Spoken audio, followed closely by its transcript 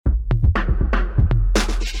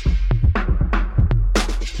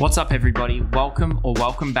What's up, everybody?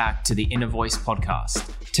 Welcome back to the Inner Voice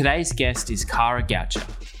podcast. Today's guest is Kara Goucher,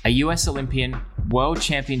 a US Olympian, World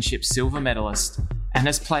Championship silver medalist, and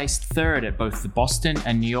has placed third at both the Boston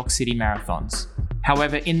and New York City marathons.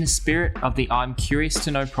 However, in the spirit of the I'm Curious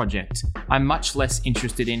to Know project, I'm much less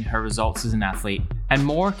interested in her results as an athlete and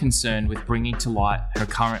more concerned with bringing to light her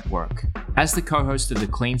current work. As the co-host of the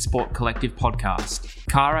Clean Sport Collective podcast,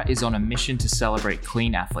 Kara is on a mission to celebrate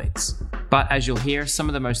clean athletes. But as you'll hear, some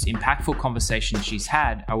of the most impactful conversations she's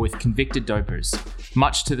had are with convicted dopers,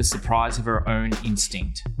 much to the surprise of her own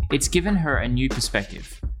instinct. It's given her a new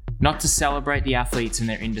perspective, not to celebrate the athletes and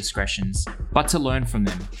their indiscretions, but to learn from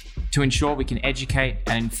them, to ensure we can educate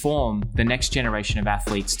and inform the next generation of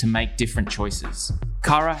athletes to make different choices.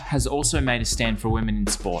 Kara has also made a stand for women in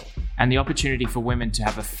sport and the opportunity for women to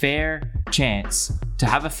have a fair chance to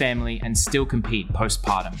have a family and still compete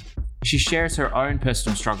postpartum. She shares her own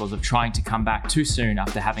personal struggles of trying to come back too soon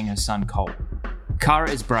after having her son Colt. Kara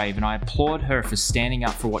is brave, and I applaud her for standing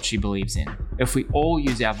up for what she believes in. If we all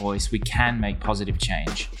use our voice, we can make positive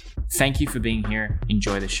change. Thank you for being here.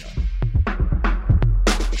 Enjoy the show.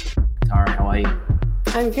 Kara, how are you?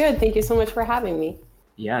 I'm good. Thank you so much for having me.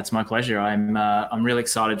 Yeah, it's my pleasure. I'm really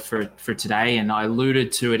excited for today, and I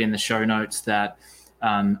alluded to it in the show notes that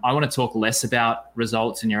I want to talk less about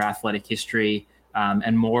results in your athletic history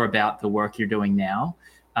and more about the work you're doing now.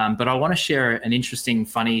 But I want to share an interesting,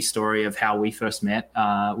 funny story of how we first met.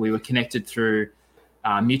 We were connected through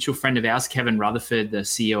a mutual friend of ours, Kevin Rutherford, the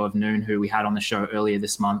CEO of Noon, who we had on the show earlier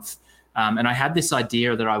this month. And I had this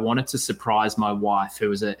idea that I wanted to surprise my wife,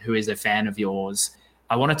 who is a fan of yours.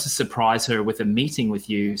 I wanted to surprise her with a meeting with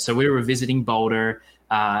you. So we were visiting Boulder,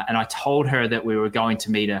 and I told her that we were going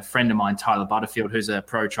to meet a friend of mine, Tyler Butterfield, who's a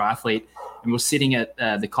pro triathlete. And we're sitting at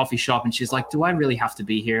the coffee shop, and she's like, do I really have to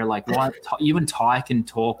be here? Like, why? You and Ty can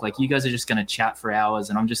talk. Like, you guys are just going to chat for hours,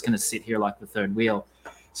 and I'm just going to sit here like the third wheel.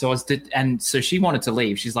 So so she wanted to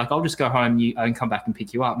leave. She's like, I'll just go home and come back and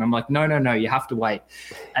pick you up. And I'm like, no, you have to wait.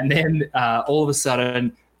 And then all of a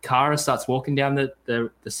sudden, Kara starts walking down the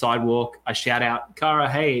sidewalk. I shout out, Kara,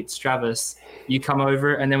 hey, it's Travis. You come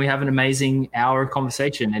over, and then we have an amazing hour of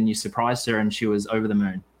conversation, and you surprised her, and she was over the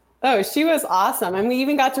moon. Oh, she was awesome. And we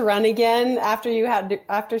even got to run again after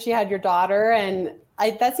she had your daughter. And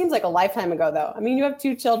that seems like a lifetime ago, though. I mean, you have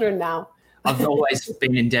 2 children now. I've always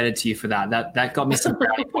been indebted to you for that. That got me some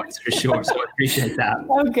brownie points for sure. So I appreciate that.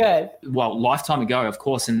 Oh, good. Well, lifetime ago, of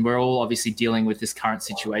course. And we're all obviously dealing with this current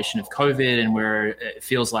situation of COVID, and where it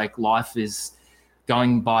feels like life is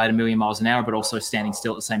going by at a million miles an hour, but also standing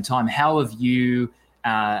still at the same time. How have you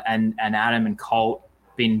and Adam and Colt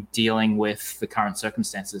been dealing with the current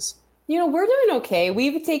circumstances? You know, we're doing okay.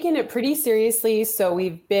 We've taken it pretty seriously. So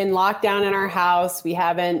we've been locked down in our house. We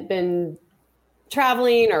haven't been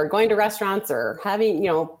traveling or going to restaurants or having,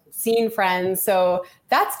 seeing friends. So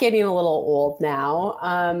that's getting a little old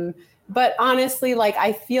now. But honestly, like,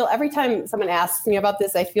 I feel every time someone asks me about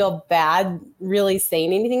this, I feel bad really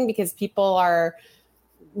saying anything because people are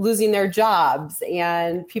losing their jobs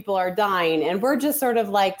and people are dying, and we're just sort of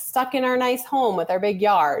like stuck in our nice home with our big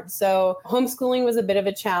yard. So homeschooling was a bit of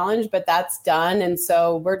a challenge, but that's done. And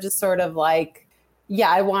so we're just sort of like, yeah,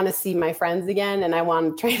 I want to see my friends again and I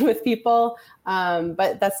want to train with people.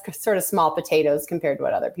 But that's sort of small potatoes compared to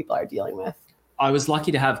what other people are dealing with. I was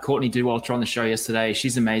lucky to have Courtney Dauwalter on the show yesterday.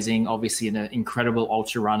 She's amazing, obviously an incredible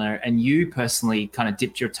ultra runner. And you personally kind of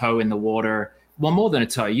dipped your toe in the water. Well, more than a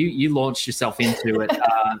toe, you launched yourself into it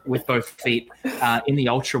with both feet in the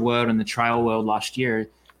ultra world and the trail world last year.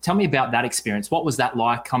 Tell me about that experience. What was that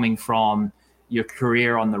like, coming from your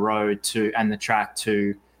career on the road and the track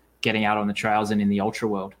to getting out on the trails and in the ultra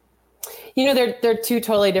world? They're 2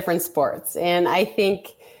 totally different sports. And I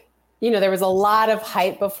think, there was a lot of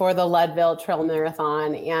hype before the Leadville Trail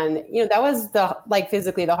Marathon. And, that was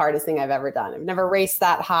physically the hardest thing I've ever done. I've never raced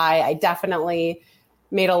that high. I definitely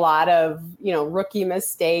made a lot of, rookie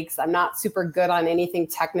mistakes. I'm not super good on anything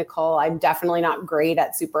technical. I'm definitely not great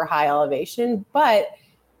at super high elevation, but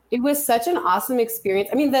it was such an awesome experience.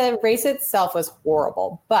 I mean, the race itself was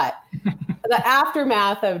horrible, but the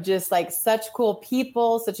aftermath of just like such cool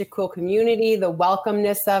people, such a cool community, the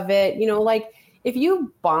welcomeness of it, if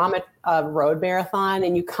you bomb a road marathon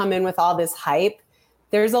and you come in with all this hype,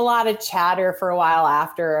 there's a lot of chatter for a while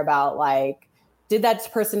after about like, did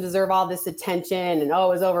that person deserve all this attention? And, it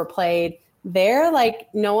was overplayed. There,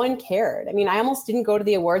 no one cared. I mean, I almost didn't go to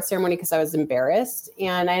the award ceremony because I was embarrassed.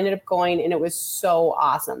 And I ended up going, and it was so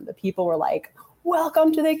awesome. The people were like,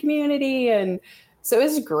 welcome to the community. And so it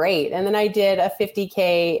was great. And then I did a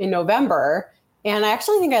 50K in November. And I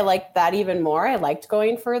actually think I liked that even more. I liked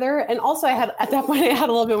going further. And also at that point, I had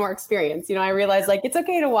a little bit more experience. I realized like it's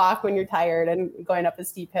okay to walk when you're tired and going up a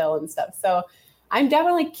steep hill and stuff. So I'm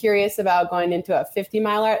definitely curious about going into a 50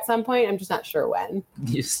 miler at some point. I'm just not sure when.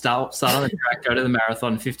 You start on the track, go to the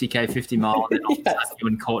marathon, 50K, 50 mile, and then yes. You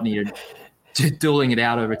and Courtney are dueling it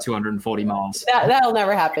out over 240 miles. That'll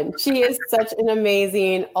never happen. She is such an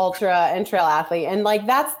amazing ultra and trail athlete. And like,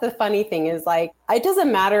 that's the funny thing is like, it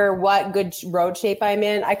doesn't matter what good road shape I'm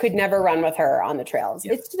in. I could never run with her on the trails.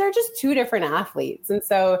 Yep. They're just two different athletes. And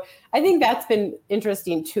so I think that's been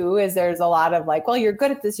interesting too, is there's a lot of like, well, you're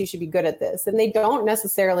good at this, you should be good at this. And they don't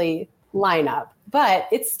necessarily line up, but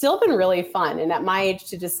it's still been really fun. And at my age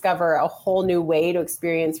to discover a whole new way to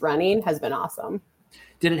experience running has been awesome.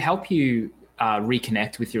 Did it help you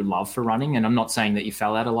reconnect with your love for running? And I'm not saying that you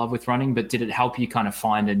fell out of love with running, but did it help you kind of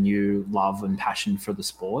find a new love and passion for the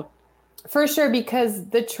sport? For sure, because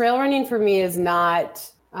the trail running for me is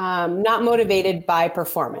not motivated by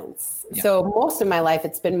performance. Yeah. So most of my life,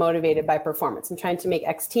 it's been motivated by performance. I'm trying to make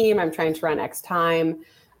X team. I'm trying to run X time,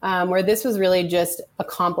 where this was really just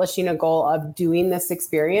accomplishing a goal of doing this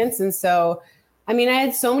experience. And so, I mean, I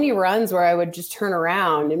had so many runs where I would just turn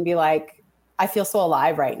around and be like, I feel so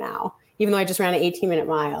alive right now. Even though I just ran an 18-minute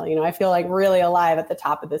mile, I feel like really alive at the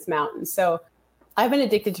top of this mountain. So I've been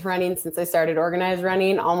addicted to running since I started organized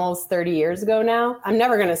running almost 30 years ago now. I'm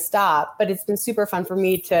never going to stop, but it's been super fun for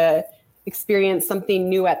me to experience something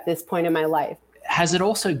new at this point in my life. Has it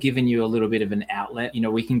also given you a little bit of an outlet?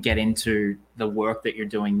 We can get into the work that you're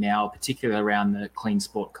doing now, particularly around the Clean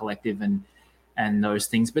Sport Collective and those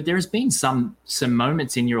things. But there's been some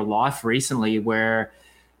moments in your life recently where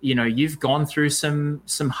you've gone through some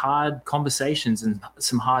hard conversations and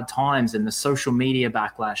some hard times and the social media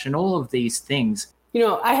backlash and all of these things.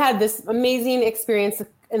 I had this amazing experience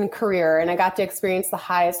in career and I got to experience the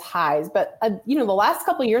highest highs, but the last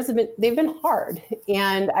couple of years they've been hard.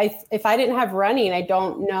 And if I didn't have running, I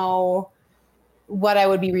don't know what I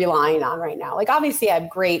would be relying on right now. Like, obviously I have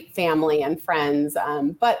great family and friends,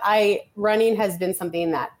 but running has been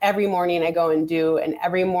something that every morning I go and do. And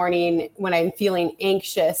every morning when I'm feeling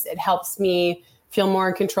anxious, it helps me feel more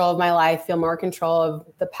in control of my life, feel more control of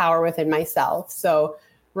the power within myself. So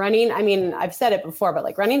running, I mean, I've said it before, but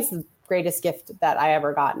like running's the greatest gift that I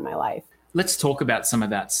ever got in my life. Let's talk about some of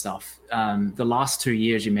that stuff. The last 2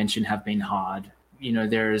 years you mentioned have been hard.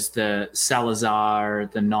 There's the Salazar,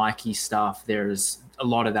 the Nike stuff. There's a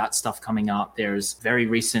lot of that stuff coming up. There's very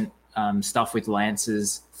recent stuff with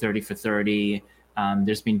Lance's 30 for 30.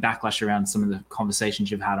 There's been backlash around some of the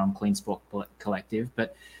conversations you've had on Clean Sport Collective.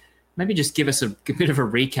 But maybe just give us a bit of a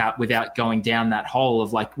recap without going down that hole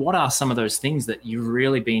of like, what are some of those things that you've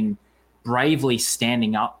really been bravely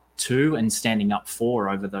standing up to and standing up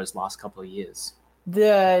for over those last couple of years?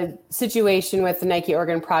 The situation with the Nike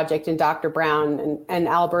Oregon Project and Dr. Brown and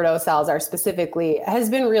Alberto Salazar specifically has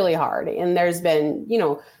been really hard. And there's been,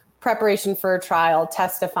 preparation for a trial,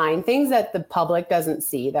 testifying, things that the public doesn't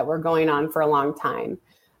see that were going on for a long time.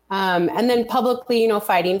 And then publicly,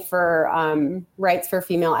 fighting for rights for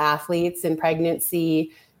female athletes in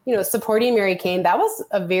pregnancy, supporting Mary Cain. That was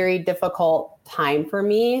a very difficult time for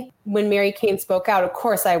me. When Mary Cain spoke out, of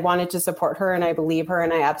course, I wanted to support her and I believe her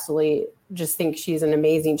and I absolutely just think she's an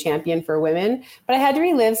amazing champion for women. But I had to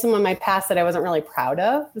relive some of my past that I wasn't really proud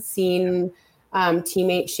of, seeing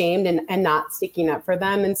teammates shamed and not sticking up for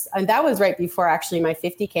them. And that was right before actually my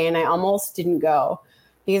 50K, and I almost didn't go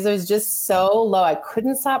because I was just so low. I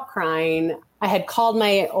couldn't stop crying. I had called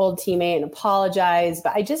my old teammate and apologized,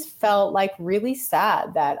 but I just felt like really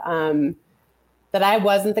sad that that I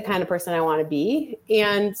wasn't the kind of person I want to be.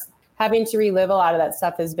 And having to relive a lot of that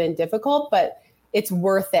stuff has been difficult, but it's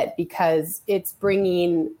worth it because it's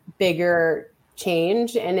bringing bigger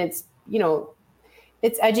change, and it's,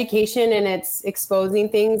 it's education and it's exposing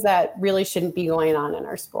things that really shouldn't be going on in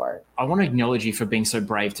our sport. I want to acknowledge you for being so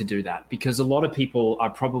brave to do that, because a lot of people are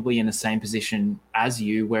probably in the same position as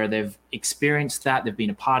you where they've experienced that, they've been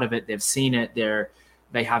a part of it, they've seen it,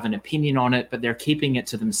 they have an opinion on it, but they're keeping it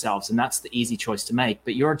to themselves. And that's the easy choice to make.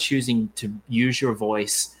 But you're choosing to use your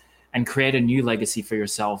voice and create a new legacy for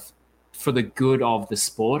yourself for the good of the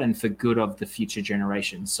sport and for good of the future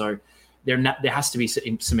generations. So there has to be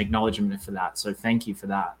some acknowledgement for that. So thank you for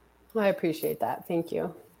that. I appreciate that. Thank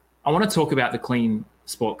you. I want to talk about the Clean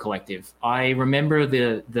Sport Collective. I remember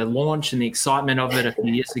the launch and the excitement of it a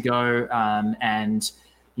few years ago, and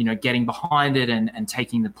getting behind it and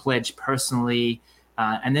taking the pledge personally.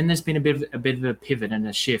 And then there's been a bit of a pivot and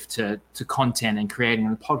a shift to content and creating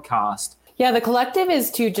a podcast. Yeah, the collective is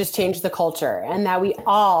to just change the culture, and that we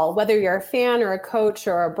all, whether you're a fan or a coach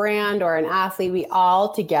or a brand or an athlete, we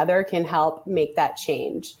all together can help make that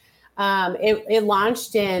change. It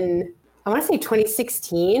launched in, I want to say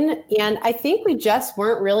 2016. And I think we just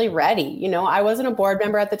weren't really ready. You know, I wasn't a board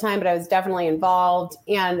member at the time, but I was definitely involved.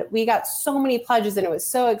 And we got so many pledges and it was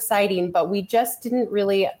so exciting, but we didn't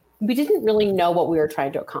really know what we were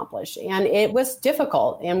trying to accomplish. And it was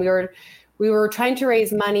difficult. And we were trying to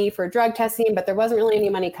raise money for drug testing, but there wasn't really any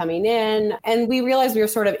money coming in. And we realized we were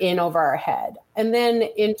sort of in over our head. And then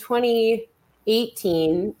in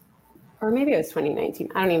 2018, or maybe it was 2019,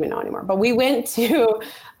 I don't even know anymore, but we went to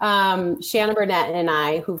Shannon Burnett and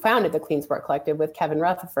I, who founded the Clean Sport Collective with Kevin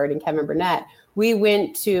Rutherford and Kevin Burnett. We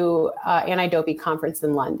went to Anti-Doping Conference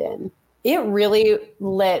in London. It really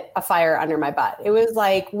lit a fire under my butt. It was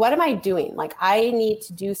like, what am I doing? Like, I need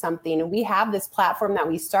to do something. And we have this platform that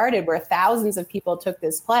we started where thousands of people took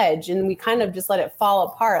this pledge and we kind of just let it fall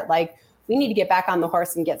apart. Like, we need to get back on the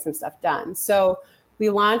horse and get some stuff done. So we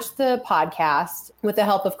launched the podcast with the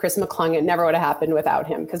help of Chris McClung. It never would have happened without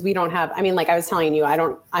him, because we don't have, I mean, like I was telling you,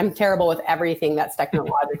 I'm terrible with everything that's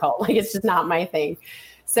technological. Like, it's just not my thing.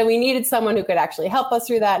 So we needed someone who could actually help us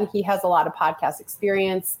through that. And he has a lot of podcast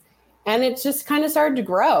experience. And it just kind of started to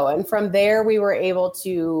grow. And from there, we were able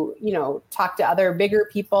to, you know, talk to other bigger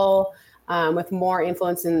people with more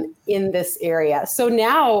influence in this area. So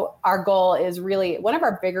now our goal is really, one of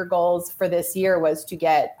our bigger goals for this year was to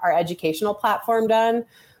get our educational platform done.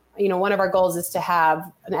 You know, one of our goals is to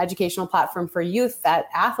have an educational platform for youth that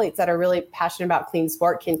athletes that are really passionate about clean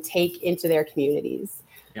sport can take into their communities.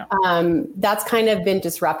 Yeah. That's kind of been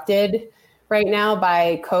disrupted right now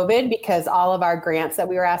by COVID, because all of our grants that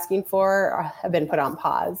we were asking for have been put on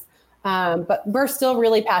pause. But we're still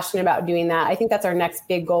really passionate about doing that. I think that's our next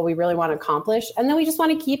big goal we really want to accomplish. And then we just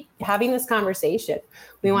want to keep having this conversation.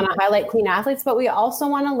 We want to highlight clean athletes, but we also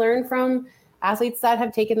want to learn from athletes that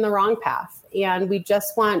have taken the wrong path. And we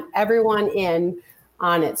just want everyone in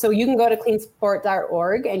on it. So you can go to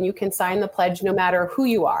cleansport.org and you can sign the pledge no matter who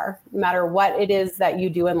you are, no matter what it is that you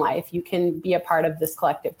do in life. You can be a part of this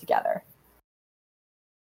collective together.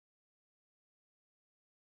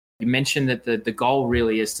 You mentioned that the goal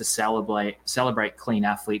really is to celebrate clean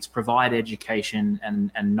athletes, provide education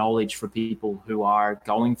and knowledge for people who are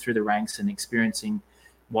going through the ranks and experiencing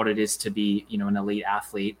what it is to be, you know, an elite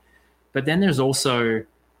athlete. But then there's also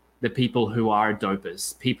the people who are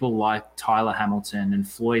dopers, people like Tyler Hamilton and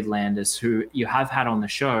Floyd Landis, who you have had on the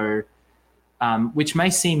show, which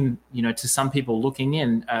may seem, you know, to some people looking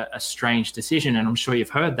in a strange decision. And I'm sure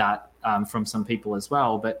you've heard that from some people as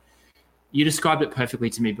well. But you described it perfectly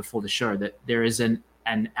to me before the show, that there is an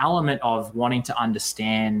element of wanting to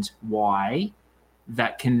understand why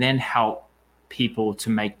that can then help people to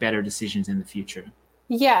make better decisions in the future.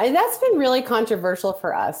 Yeah, and that's been really controversial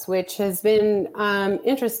for us, which has been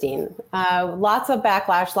interesting. Lots of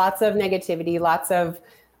backlash, lots of negativity, lots of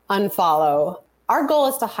unfollow. Our goal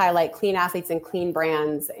is to highlight clean athletes and clean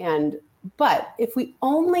brands. But if we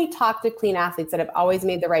only talk to clean athletes that have always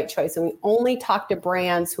made the right choice, and we only talk to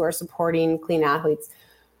brands who are supporting clean athletes,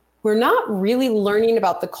 we're not really learning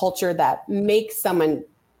about the culture that makes someone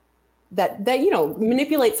that you know,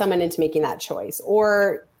 manipulate someone into making that choice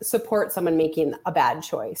or support someone making a bad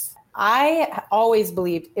choice. I always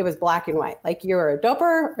believed it was black and white. Like, you're a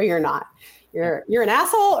doper or you're not. You're an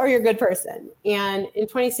asshole or you're a good person. And in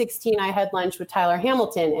 2016, I had lunch with Tyler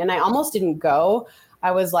Hamilton and I almost didn't go. I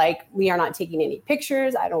was like, we are not taking any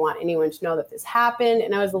pictures. I don't want anyone to know that this happened.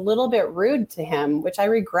 And I was a little bit rude to him, which I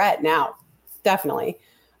regret now, definitely.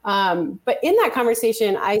 But in that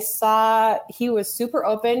conversation, I saw he was super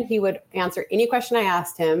open. He would answer any question I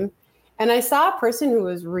asked him. And I saw a person who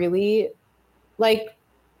was really like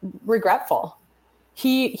regretful.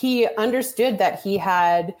 He understood that he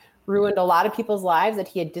had ruined a lot of people's lives, that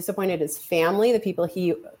he had disappointed his family, the people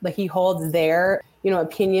he holds their, you know,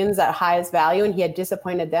 opinions at highest value, and he had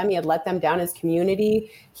disappointed them. He had let them down, his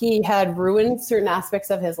community. He had ruined certain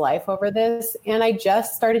aspects of his life over this. And I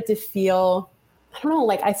just started to feel, I don't know,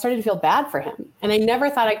 like I started to feel bad for him. And I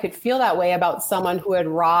never thought I could feel that way about someone who had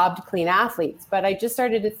robbed clean athletes. But I just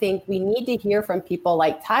started to think we need to hear from people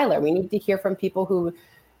like Tyler. We need to hear from people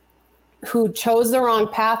who chose the wrong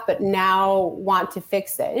path, but now want to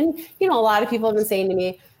fix it. And, you know, a lot of people have been saying to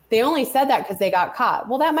me, they only said that because they got caught.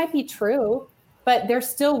 Well, that might be true, but they're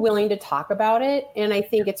still willing to talk about it. And I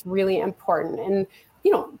think it's really important. And,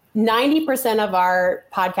 you know, 90% of our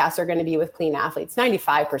podcasts are going to be with clean athletes,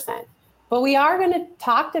 95%. But we are going to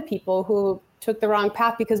talk to people who took the wrong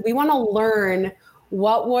path because we want to learn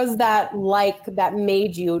what was that like that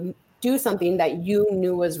made you do something that you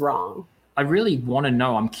knew was wrong. I really want to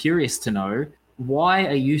know, I'm curious to know, why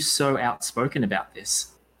are you so outspoken about this?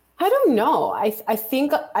 I don't know. I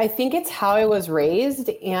think it's how I was raised,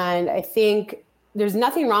 and I think there's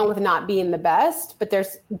nothing wrong with not being the best, but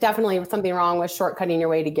there's definitely something wrong with shortcutting your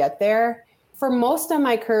way to get there. For most of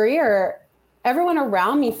my career, everyone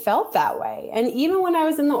around me felt that way. And even when I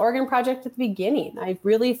was in the Oregon Project at the beginning, I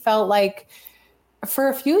really felt like for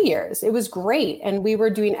a few years, it was great. And we were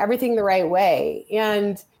doing everything the right way.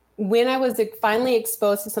 And when I was finally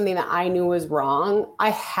exposed to something that I knew was wrong,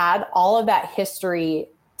 I had all of that history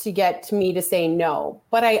to get to me to say no.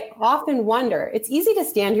 But I often wonder, it's easy to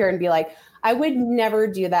stand here and be like, I would never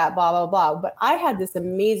do that, blah, blah, blah. But I had this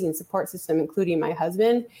amazing support system, including my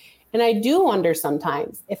husband. And I do wonder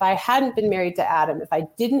sometimes, if I hadn't been married to Adam, if I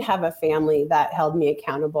didn't have a family that held me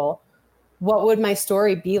accountable, what would my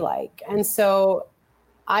story be like? And so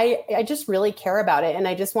I just really care about it. And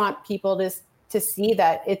I just want people to see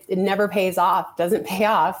that it never pays off, doesn't pay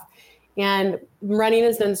off. And running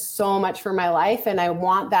has done so much for my life. And I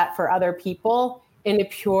want that for other people in a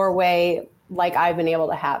pure way, like I've been able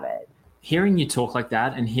to have it. Hearing you talk like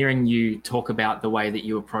that and hearing you talk about the way that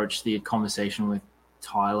you approach the conversation with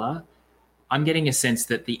Tyler, I'm getting a sense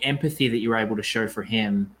that the empathy that you're able to show for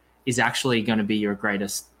him is actually going to be your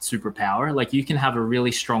greatest superpower. Like, you can have a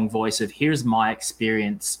really strong voice of, here's my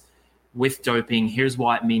experience with doping, here's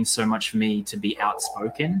why it means so much for me to be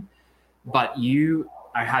outspoken. But you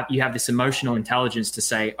have this emotional intelligence to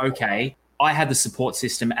say, okay, I had the support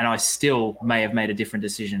system and I still may have made a different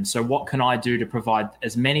decision. So what can I do to provide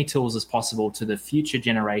as many tools as possible to the future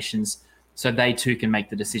generations so they too can make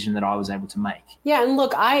the decision that I was able to make? Yeah. And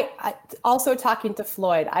look, I also, talking to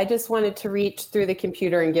Floyd, I just wanted to reach through the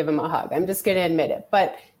computer and give him a hug. I'm just going to admit it.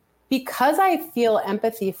 But because I feel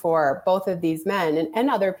empathy for both of these men and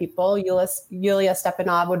other people, Yulia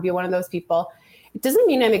Stepanov would be one of those people, it doesn't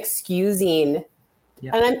mean I'm excusing.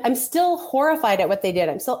 Yeah. And I'm still horrified at what they did.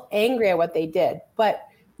 I'm still angry at what they did. But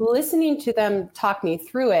listening to them talk me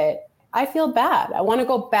through it, I feel bad. I want to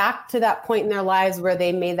go back to that point in their lives where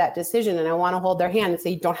they made that decision. And I want to hold their hand and say,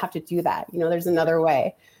 you don't have to do that. There's another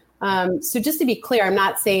way. So just to be clear, I'm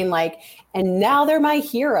not saying like, and now they're my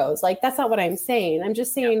heroes. Like, that's not what I'm saying. I'm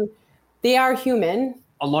just saying they are human.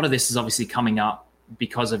 A lot of this is obviously coming up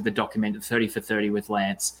because of the document 30 for 30 with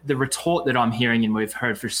Lance. The retort that I'm hearing and we've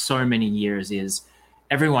heard for so many years is,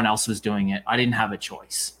 everyone else was doing it, I didn't have a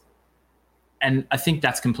choice. And I think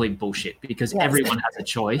that's complete bullshit, because everyone has a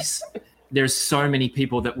choice. There's so many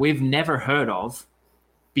people that we've never heard of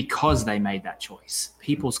because they made that choice.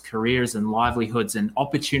 People's careers and livelihoods and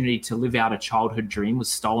opportunity to live out a childhood dream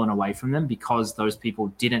was stolen away from them because those people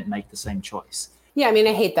didn't make the same choice. Yeah, I mean,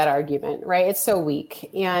 I hate that argument, right? It's so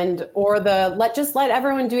weak. Or let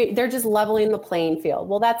everyone do it. They're just leveling the playing field.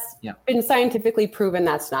 Well, that's been scientifically proven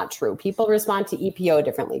that's not true. People respond to EPO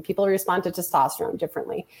differently. People respond to testosterone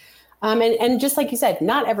differently. And just like you said,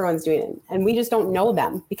 not everyone's doing it. And we just don't know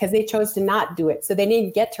them because they chose to not do it. So they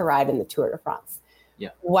didn't get to ride in the Tour de France. Yeah.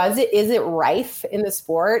 Is it rife in the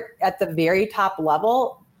sport at the very top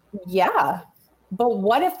level? Yeah. But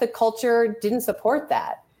what if the culture didn't support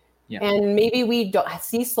that? Yeah. And maybe we don't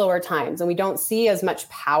see slower times and we don't see as much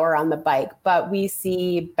power on the bike, but we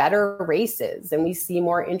see better races and we see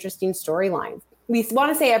more interesting storylines. We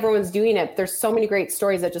want to say everyone's doing it. There's so many great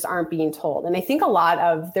stories that just aren't being told. And I think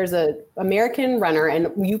there's a American runner, and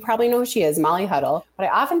you probably know who she is, Molly Huddle. But I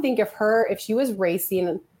often think of her, if she was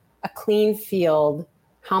racing a clean field,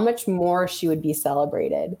 how much more she would be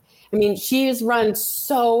celebrated. I mean, she's run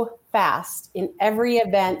so fast in every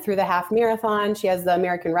event through the half marathon. She has the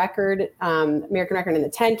American record in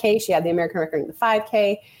the 10K. She had the American record in the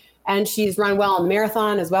 5K, and she's run well in the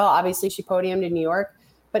marathon as well. Obviously, she podiumed in New York.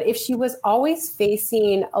 But if she was always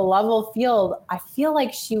facing a level field, I feel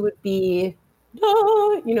like she would be,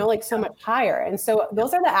 like so much higher. And so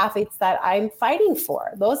those are the athletes that I'm fighting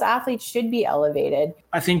for. Those athletes should be elevated.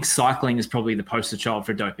 I think cycling is probably the poster child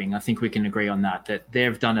for doping. I think we can agree on that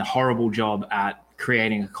they've done a horrible job at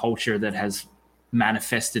creating a culture that has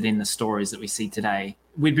manifested in the stories that we see today.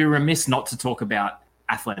 We'd be remiss not to talk about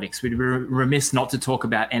athletics. We'd be remiss not to talk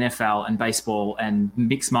about NFL and baseball and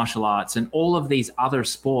mixed martial arts and all of these other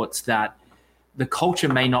sports that the culture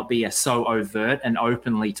may not be so overt and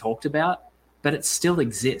openly talked about, but it still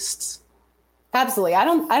exists. Absolutely. I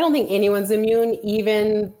don't think anyone's immune.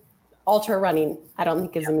 Even ultra running, I don't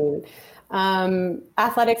think is immune.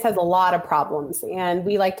 Athletics has a lot of problems, and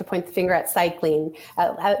we like to point the finger at cycling.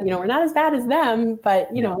 We're not as bad as them, but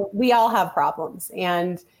we all have problems.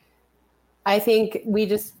 And I think we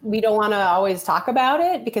don't want to always talk about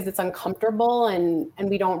it because it's uncomfortable and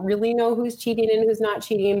we don't really know who's cheating and who's not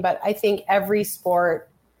cheating. But I think every sport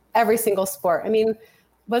every single sport. I mean,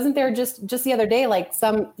 wasn't there just the other day, like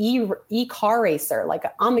some car racer, like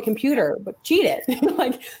on the computer, but cheated?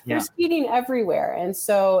 Like there's cheating everywhere. And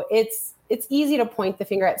so it's easy to point the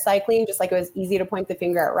finger at cycling, just like it was easy to point the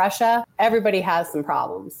finger at Russia. Everybody has some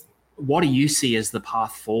problems. What do you see as the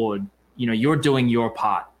path forward? You know, you're doing your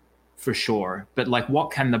part for sure, but like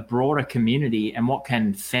what can the broader community and what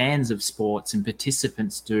can fans of sports and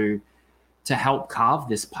participants do to help carve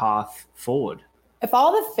this path forward? If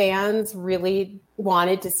all the fans really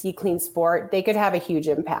wanted to see clean sport, they could have a huge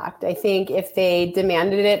impact. I think if they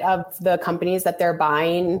demanded it of the companies that they're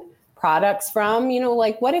buying products from, you know,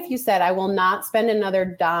 like what if you said, I will not spend another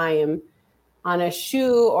dime on a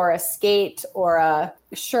shoe or a skate or a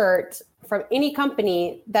shirt from any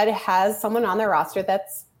company that has someone on their roster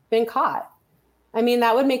that's been caught. I mean,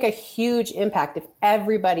 that would make a huge impact if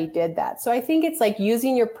everybody did that. So I think it's like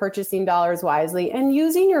using your purchasing dollars wisely and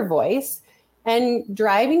using your voice and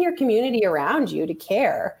driving your community around you to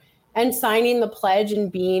care and signing the pledge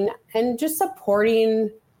and just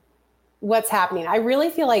supporting what's happening. I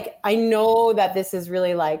really feel like, I know that this is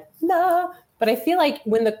really like, nah, but I feel like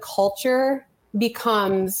when the culture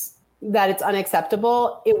becomes that it's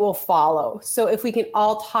unacceptable, it will follow. So if we can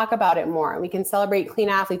all talk about it more and we can celebrate clean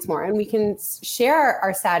athletes more and we can share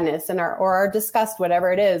our sadness and our disgust,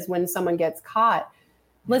 whatever it is, when someone gets caught,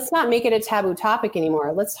 let's not make it a taboo topic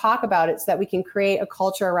anymore. Let's talk about it so that we can create a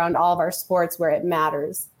culture around all of our sports where it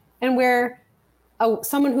matters and where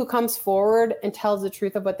someone who comes forward and tells the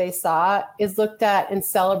truth of what they saw is looked at and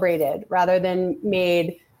celebrated rather than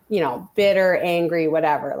made, you know, bitter, angry,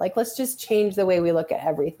 whatever. Like, let's just change the way we look at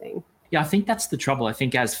everything. Yeah, I think that's the trouble. I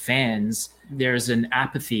think as fans, there's an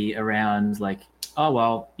apathy around like, oh,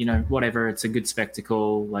 well, you know, whatever, it's a good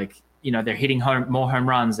spectacle. Like, you know, they're hitting more home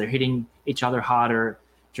runs. They're hitting each other harder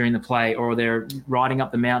during the play, or they're riding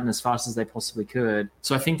up the mountain as fast as they possibly could.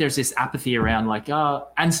 So I think there's this apathy around like,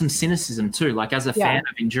 and some cynicism too. Like as a fan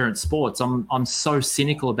of endurance sports, I'm so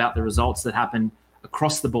cynical about the results that happen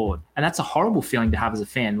across the board. And that's a horrible feeling to have as a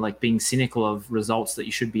fan, like being cynical of results that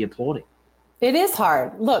you should be applauding. It is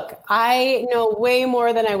hard. Look, I know way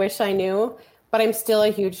more than I wish I knew, but I'm still a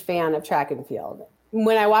huge fan of track and field.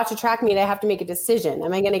 When I watch a track meet, I have to make a decision.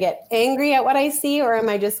 Am I going to get angry at what I see, or am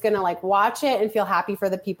I just going to like watch it and feel happy for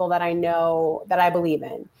the people that I know that I believe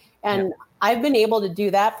in? And I've been able to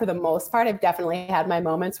do that for the most part. I've definitely had my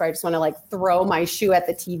moments where I just want to like throw my shoe at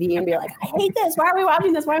the TV and be like, I hate this. Why are we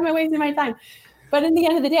watching this? Why am I wasting my time? But in the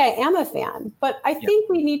end of the day, I am a fan. But I think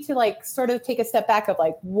we need to like sort of take a step back of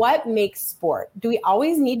like, what makes sport? Do we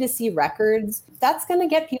always need to see records? That's going to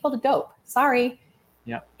get people to dope. Sorry.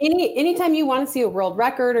 Yeah. Anytime you want to see a world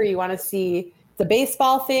record or you want to see the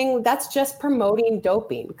baseball thing, that's just promoting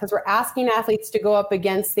doping, because we're asking athletes to go up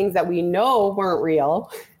against things that we know weren't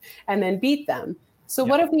real and then beat them. So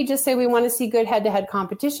what if we just say we want to see good head-to-head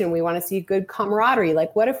competition? We want to see good camaraderie.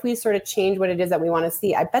 Like, what if we sort of change what it is that we want to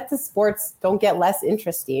see? I bet the sports don't get less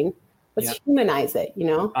interesting. Let's humanize it, you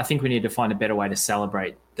know? I think we need to find a better way to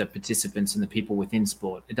celebrate the participants and the people within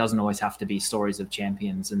sport. It doesn't always have to be stories of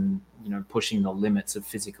champions and, you know, pushing the limits of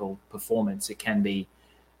physical performance. It can be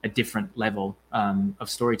a different level of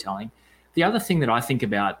storytelling. The other thing that I think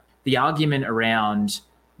about, the argument around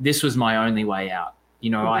this was my only way out. You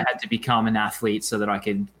know, I had to become an athlete so that I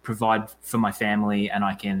could provide for my family and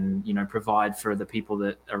I can, you know, provide for the people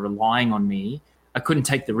that are relying on me. I couldn't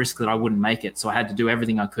take the risk that I wouldn't make it. So I had to do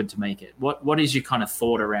everything I could to make it. What is your kind of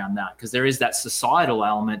thought around that? Because there is that societal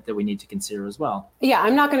element that we need to consider as well. Yeah,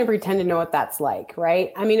 I'm not going to pretend to know what that's like,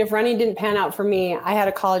 right? I mean, if running didn't pan out for me, I had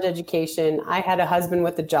a college education. I had a husband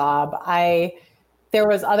with a job. There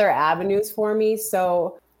was other avenues for me.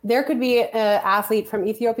 So there could be an athlete from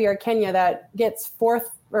Ethiopia or Kenya that gets fourth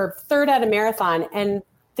or third at a marathon and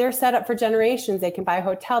they're set up for generations. They can buy a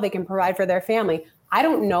hotel. They can provide for their family. I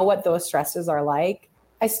don't know what those stresses are like.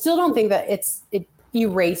 I still don't think that it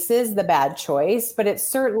erases the bad choice, but it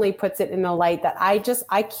certainly puts it in a light that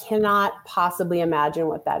I cannot possibly imagine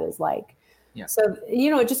what that is like. Yeah. So, you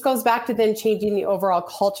know, it just goes back to then changing the overall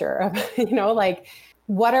culture of, you know, like,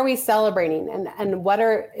 what are we celebrating? And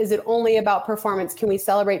is it only about performance? Can we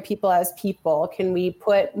celebrate people as people? Can we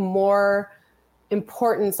put more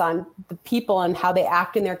importance on the people and how they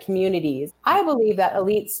act in their communities? I believe that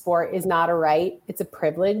elite sport is not a right. It's a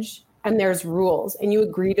privilege, and there's rules, and you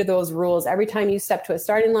agree to those rules every time you step to a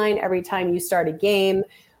starting line, every time you start a game,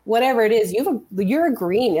 whatever it is, you're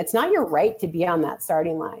agreeing. It's not your right to be on that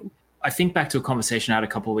starting line. I think back to a conversation I had a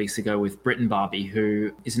couple of weeks ago with Britton Barbie,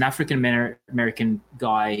 who is an African-American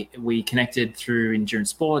guy. We connected through endurance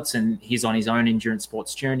sports, and he's on his own endurance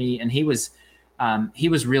sports journey. And he was he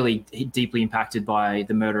was really deeply impacted by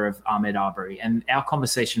the murder of Ahmaud Arbery. And our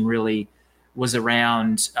conversation really was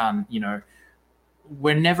around,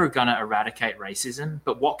 we're never going to eradicate racism,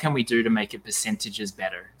 but what can we do to make it percentages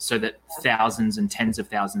better so that thousands and tens of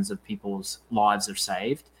thousands of people's lives are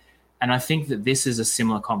saved? And I think that this is a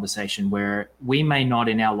similar conversation where we may not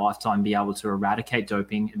in our lifetime be able to eradicate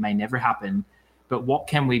doping. It may never happen, but what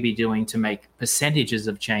can we be doing to make percentages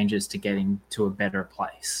of changes to getting to a better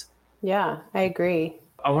place? Yeah, I agree.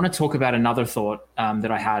 I want to talk about another thought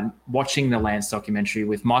that I had watching the Lance documentary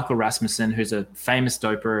with Michael Rasmussen, who's a famous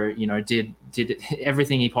doper, did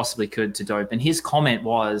everything he possibly could to dope. And his comment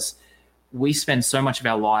was, we spend so much of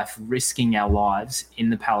our life risking our lives in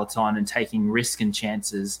the peloton and taking risk and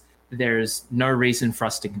chances. There's no reason for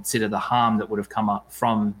us to consider the harm that would have come up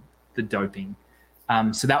from the doping.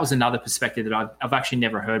 So that was another perspective that I've actually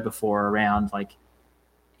never heard before around, like,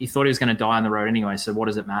 he thought he was going to die on the road anyway, so what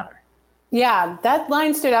does it matter? Yeah, that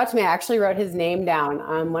line stood out to me. I actually wrote his name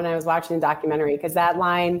down when I was watching the documentary, because that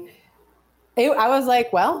line, I was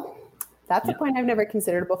like, well, that's a point I've never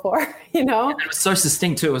considered before, And it was so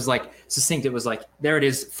succinct too. It was like, there it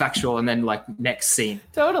is, factual, and then like next scene.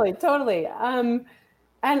 Totally.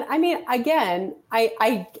 And I mean, again,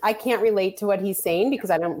 I can't relate to what he's saying because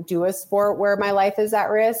I don't do a sport where my life is at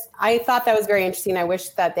risk. I thought that was very interesting. I wish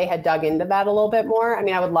that they had dug into that a little bit more. I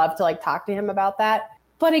mean, I would love to talk to him about that.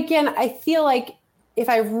 But again, I feel like if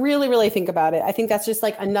I really, really think about it, I think that's just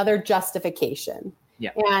another justification.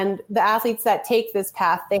 Yeah. And the athletes that take this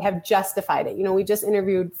path, they have justified it. We just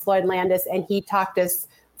interviewed Floyd Landis, and he talked us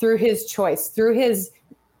through his choice, through his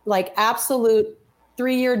absolute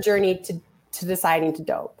 3-year journey to deciding to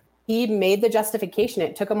dope. He made the justification.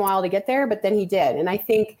 It took him a while to get there, but then he did. And I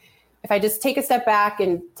think if I just take a step back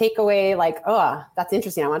and take away that's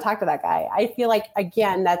interesting, I want to talk to that guy, I feel like,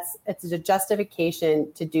 again, it's a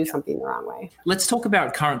justification to do something the wrong way. Let's talk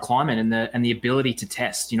about current climate and the ability to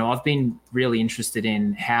test. I've been really interested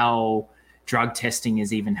in how drug testing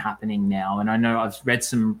is even happening now. And I know I've read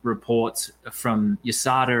some reports from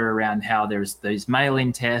USADA around how there's those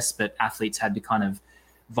mail-in tests, but athletes had to kind of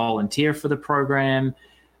volunteer for the program.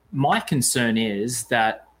 My concern is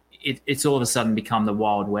that it's all of a sudden become the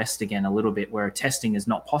Wild West again a little bit, where testing is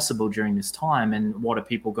not possible during this time. And what are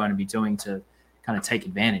people going to be doing to kind of take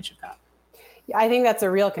advantage of that? Yeah, I think that's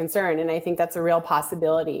a real concern. And I think that's a real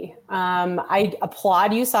possibility. I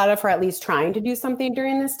applaud USADA for at least trying to do something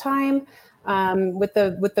during this time with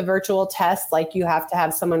the virtual test. You have to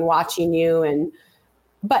have someone watching you.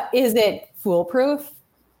 But is it foolproof?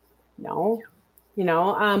 No.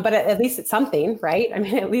 But at least it's something, right? I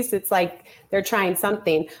mean, at least it's they're trying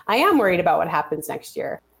something. I am worried about what happens next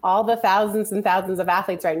year. All the thousands and thousands of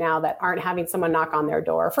athletes right now that aren't having someone knock on their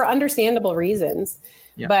door for understandable reasons.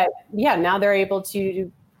 Yeah. But yeah, now they're able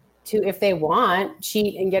to, if they want,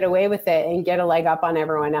 cheat and get away with it and get a leg up on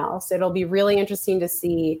everyone else. It'll be really interesting to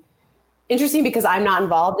see. Interesting because I'm not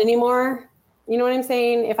involved anymore. You know what I'm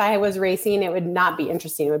saying? If I was racing, it would not be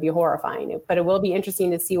interesting. It would be horrifying. But it will be interesting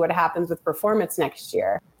to see what happens with performance next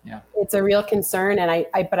year. Yeah, it's a real concern, and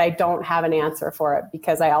but I don't have an answer for it,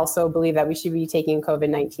 because I also believe that we should be taking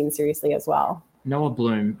COVID-19 seriously as well. Noah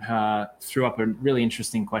Bloom threw up a really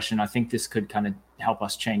interesting question. I think this could kind of help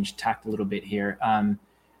us change tact a little bit here.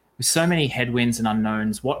 With so many headwinds and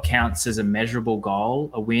unknowns, what counts as a measurable goal,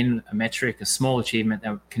 a win, a metric, a small achievement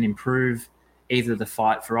that can improve either the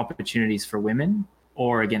fight for opportunities for women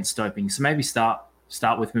or against doping? So maybe start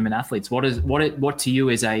with women athletes. What to you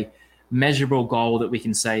is a measurable goal that we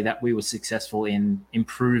can say that we were successful in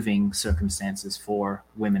improving circumstances for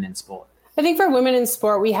women in sport? I think for women in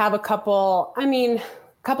sport, we have a couple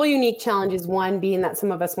unique challenges. One being that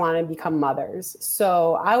some of us want to become mothers.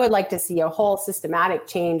 So I would like to see a whole systematic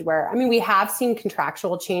change where, we have seen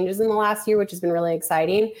contractual changes in the last year, which has been really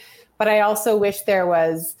exciting. But I also wish there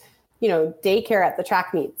was, daycare at the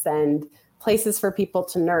track meets and places for people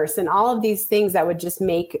to nurse and all of these things that would just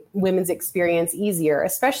make women's experience easier,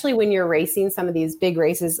 especially when you're racing some of these big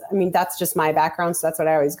races. That's just my background, so that's what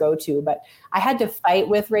I always go to. But I had to fight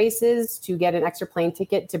with races to get an extra plane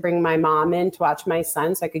ticket to bring my mom in to watch my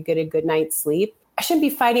son so I could get a good night's sleep. I shouldn't be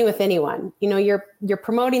fighting with anyone. You're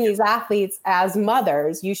promoting these athletes as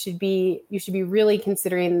mothers. You should be really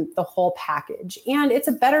considering the whole package. And it's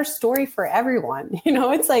a better story for everyone.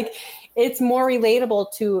 It's more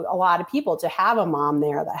relatable to a lot of people to have a mom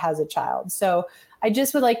there that has a child. So I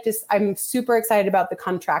just would like to, I'm super excited about the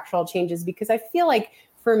contractual changes, because I feel like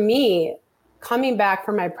for me, coming back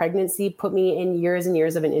from my pregnancy put me in years and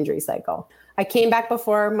years of an injury cycle. I came back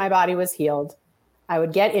before my body was healed. I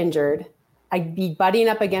would get injured. I'd be butting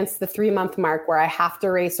up against the 3-month mark where I have to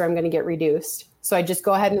race or I'm going to get reduced. So I just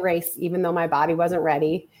go ahead and race, even though my body wasn't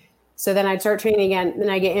ready. So then I'd start training again, then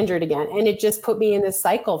I get injured again. And it just put me in this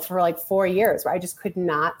cycle for like 4 years where I just could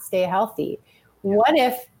not stay healthy. What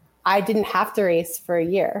if I didn't have to race for a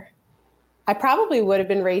year? I probably would have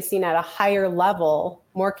been racing at a higher level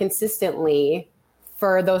more consistently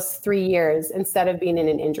for those 3 years instead of being in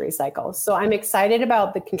an injury cycle. So I'm excited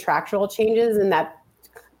about the contractual changes and that,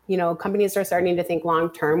 companies are starting to think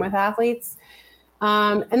long-term with athletes.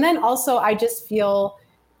 And then also I just feel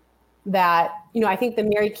that, I think the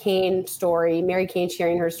Mary Cain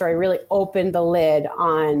sharing her story really opened the lid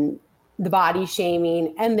on the body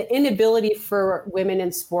shaming and the inability for women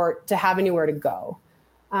in sport to have anywhere to go.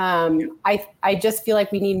 I just feel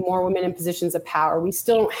like we need more women in positions of power. We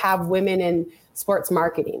still don't have women in sports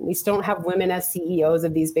marketing. We still don't have women as CEOs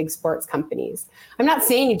of these big sports companies. I'm not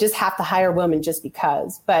saying you just have to hire women just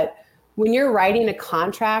because, but when you're writing a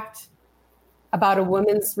contract about a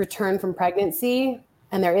woman's return from pregnancy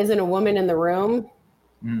and there isn't a woman in the room,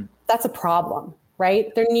 that's a problem,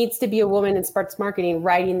 right? There needs to be a woman in sports marketing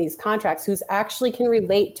writing these contracts who's actually can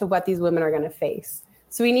relate to what these women are going to face.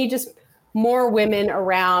 So we need just more women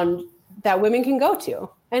around that women can go to.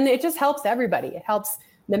 And it just helps everybody. It helps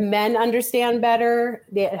the men understand better.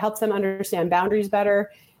 It helps them understand boundaries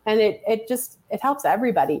better. And it helps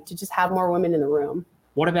everybody to just have more women in the room.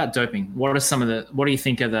 What about doping? What do you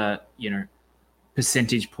think are the,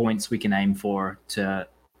 percentage points we can aim for to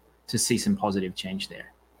see some positive change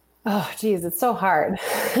there? Oh, geez, it's so hard.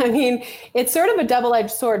 I mean, it's sort of a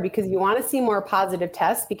double-edged sword because you want to see more positive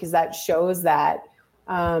tests because that shows that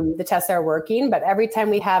the tests are working. But every time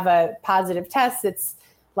we have a positive test, it's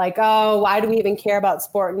like, oh, why do we even care about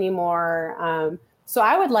sport anymore? So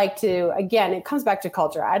I would like to, again, it comes back to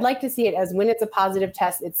culture. I'd like to see it as when it's a positive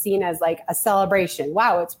test, it's seen as like a celebration.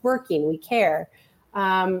 Wow, it's working. We care.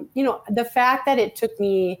 The fact that it took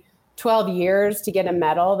me 12 years to get a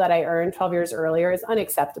medal that I earned 12 years earlier is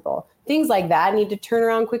unacceptable. Things like that need to turn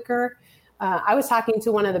around quicker. I was talking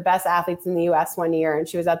to one of the best athletes in the US one year, and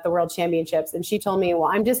she was at the World Championships, and she told me, well,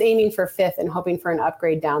 I'm just aiming for 5th and hoping for an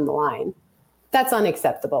upgrade down the line. That's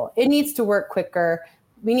unacceptable. It needs to work quicker.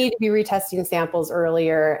 We need to be retesting samples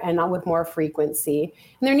earlier and not with more frequency.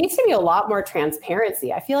 And there needs to be a lot more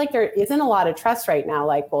transparency. I feel like there isn't a lot of trust right now,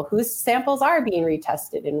 like, well, whose samples are being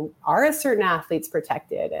retested and are certain athletes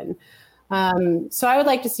protected? And so I would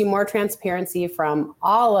like to see more transparency from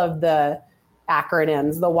all of the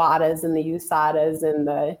acronyms, the WADAs and the USADAs and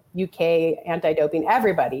the UK anti-doping,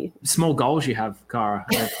 everybody. Small goals you have, Cara.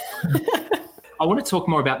 I want to talk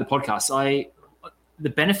more about the podcast. The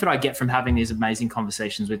benefit I get from having these amazing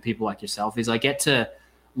conversations with people like yourself is I get to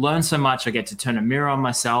learn so much. I get to turn a mirror on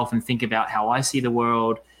myself and think about how I see the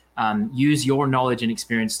world, use your knowledge and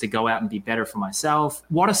experience to go out and be better for myself.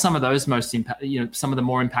 What are some of those some of the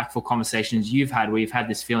more impactful conversations you've had where you've had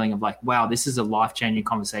this feeling of like, wow, this is a life-changing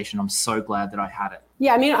conversation. I'm so glad that I had it.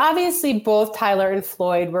 Yeah, I mean, obviously both Tyler and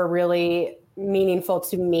Floyd were really meaningful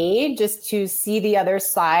to me, just to see the other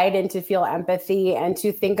side and to feel empathy and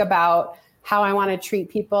to think about how I want to treat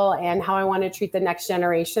people and how I want to treat the next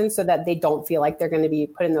generation so that they don't feel like they're going to be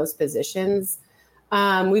put in those positions.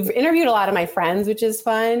 We've interviewed a lot of my friends, which is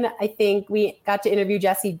fun. I think we got to interview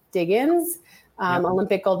Jessie Diggins,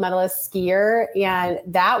 Olympic gold medalist skier. And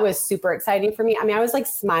that was super exciting for me. I mean, I was like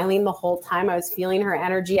smiling the whole time. I was feeling her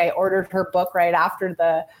energy. I ordered her book right after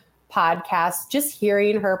the podcast, just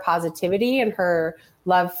hearing her positivity and her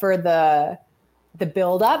love for the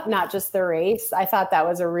build up, not just the race. I thought that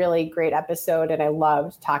was a really great episode and I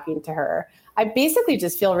loved talking to her. I basically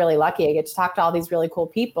just feel really lucky. I get to talk to all these really cool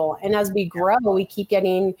people. And as we grow, we keep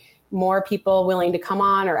getting more people willing to come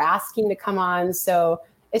on or asking to come on. So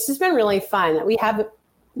it's just been really fun. We have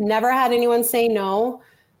never had anyone say no.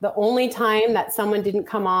 The only time that someone didn't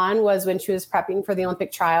come on was when she was prepping for the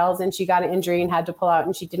Olympic trials and she got an injury and had to pull out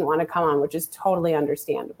and she didn't want to come on, which is totally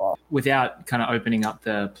understandable. Without kind of opening up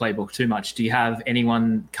the playbook too much, do you have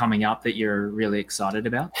anyone coming up that you're really excited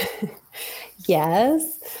about?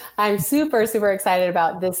 Yes, I'm super, super excited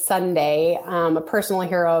about this Sunday. A personal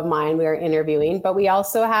hero of mine we are interviewing, but we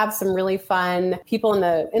also have some really fun people in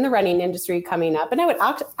the running industry coming up. And I would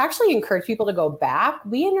actually encourage people to go back.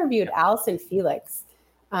 We interviewed Allyson Felix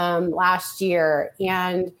last year,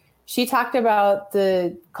 and she talked about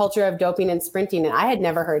the culture of doping and sprinting, and I had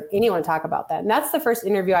never heard anyone talk about that. And that's the first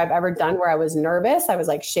interview I've ever done where I was nervous. I was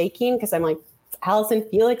like shaking because I'm like, Allyson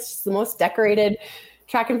Felix, she's the most decorated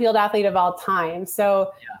track and field athlete of all time.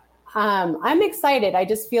 So I'm excited. I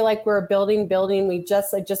just feel like we're building. I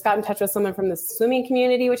just got in touch with someone from the swimming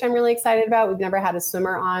community, which I'm really excited about. We've never had a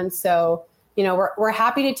swimmer on. So we're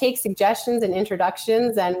happy to take suggestions and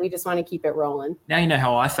introductions, and we just want to keep it rolling. Now you know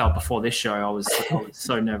how I felt before this show. I was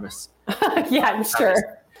so nervous. Yeah, I'm sure.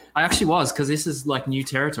 I actually was, because this is like new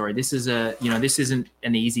territory. This is this isn't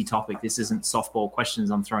an easy topic. This isn't softball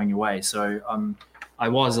questions I'm throwing away. So I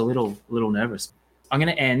was a little nervous. I'm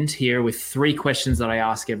going to end here with 3 questions that I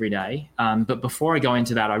ask every day. But before I go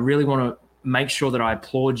into that, I really want to make sure that I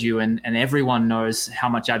applaud you, and everyone knows how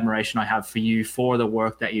much admiration I have for you, for the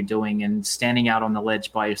work that you're doing and standing out on the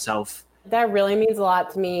ledge by yourself. That really means a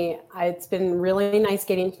lot to me. It's been really nice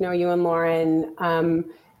getting to know you and Lauren.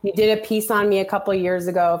 You did a piece on me a couple of years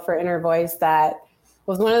ago for Inner Voice that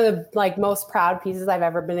was one of the most proud pieces I've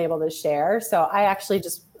ever been able to share. So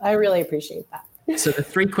I really appreciate that. So the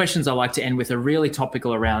 3 questions I like to end with are really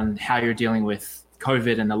topical around how you're dealing with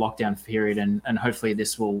COVID and the lockdown period. And hopefully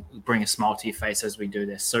this will bring a smile to your face as we do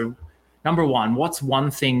this. So number 1, what's one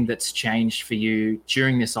thing that's changed for you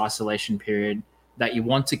during this isolation period that you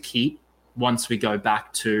want to keep once we go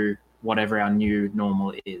back to whatever our new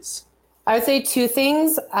normal is? I would say 2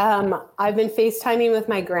 things. I've been FaceTiming with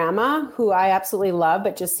my grandma, who I absolutely love,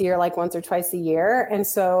 but just see her once or twice a year. And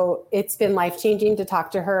so it's been life-changing to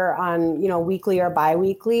talk to her on, weekly or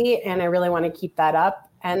bi-weekly. And I really want to keep that up.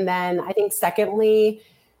 And then I think secondly,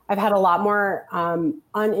 I've had a lot more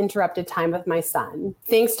uninterrupted time with my son,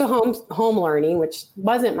 thanks to home learning, which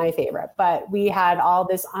wasn't my favorite, but we had all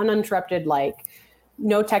this uninterrupted,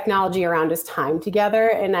 no technology around us time together.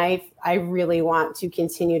 And I really want to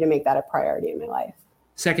continue to make that a priority in my life.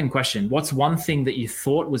 Second question, what's one thing that you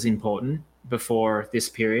thought was important before this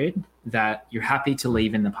period that you're happy to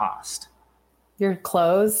leave in the past? Your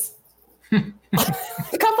clothes.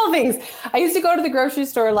 A couple of things. I used to go to the grocery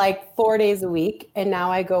store 4 days a week, and now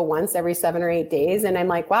I go once every 7 or 8 days. And I'm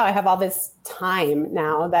wow, I have all this time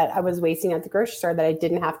now that I was wasting at the grocery store that I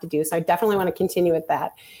didn't have to do. So I definitely want to continue with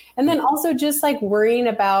that. And then also just worrying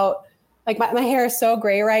about my hair is so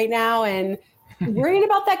gray right now, and worrying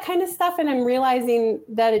about that kind of stuff. And I'm realizing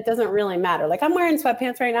that it doesn't really matter. I'm wearing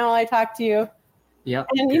sweatpants right now while I talk to you. Yeah.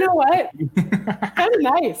 And you know what? Kind of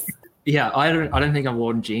nice. Yeah, I don't think I've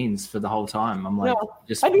worn jeans for the whole time. I'm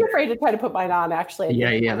I'd be afraid to try to put mine on, actually.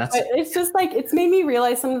 Yeah, that's. But it's just it's made me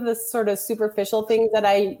realize some of the sort of superficial things that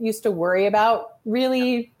I used to worry about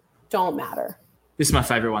really don't matter. This is my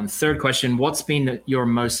favorite one. 3rd question: what's been your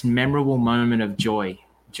most memorable moment of joy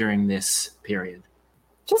during this period?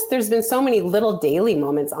 Just there's been so many little daily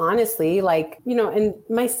moments, honestly, and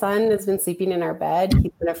my son has been sleeping in our bed.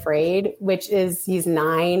 He's been afraid, he's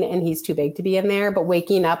 9 and he's too big to be in there. But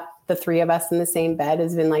waking up the 3 of us in the same bed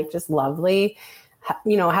has been just lovely.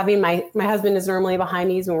 Having my husband is normally behind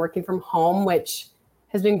me. He's been working from home, which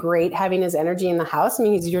has been great, having his energy in the house. I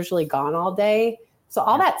mean, he's usually gone all day. So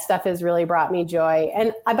all that stuff has really brought me joy.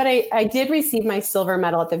 But I did receive my silver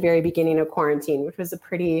medal at the very beginning of quarantine, which was a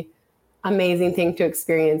pretty amazing thing to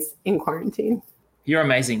experience in quarantine. You're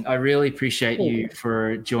amazing. I really appreciate you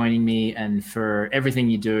for joining me and for everything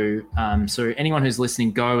you do. So anyone who's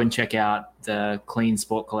listening, go and check out the Clean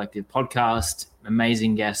Sport Collective podcast.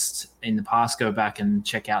 Amazing guests in the past. Go back and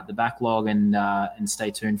check out the backlog and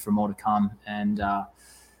stay tuned for more to come. And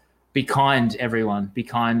be kind, everyone. Be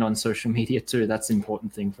kind on social media too. That's an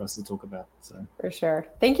important thing for us to talk about. So for sure.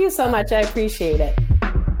 Thank you so much. I appreciate it.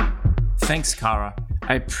 Thanks, Cara.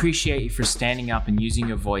 I appreciate you for standing up and using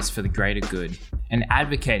your voice for the greater good and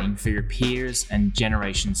advocating for your peers and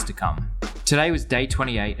generations to come. Today was day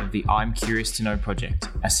 28 of the I'm Curious to Know project,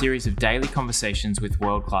 a series of daily conversations with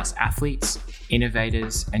world-class athletes,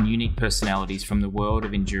 innovators, and unique personalities from the world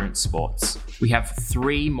of endurance sports. We have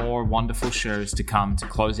 3 more wonderful shows to come to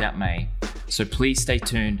close out May, so please stay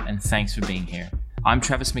tuned and thanks for being here. I'm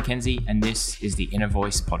Travis McKenzie, and this is the Inner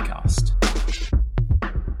Voice podcast.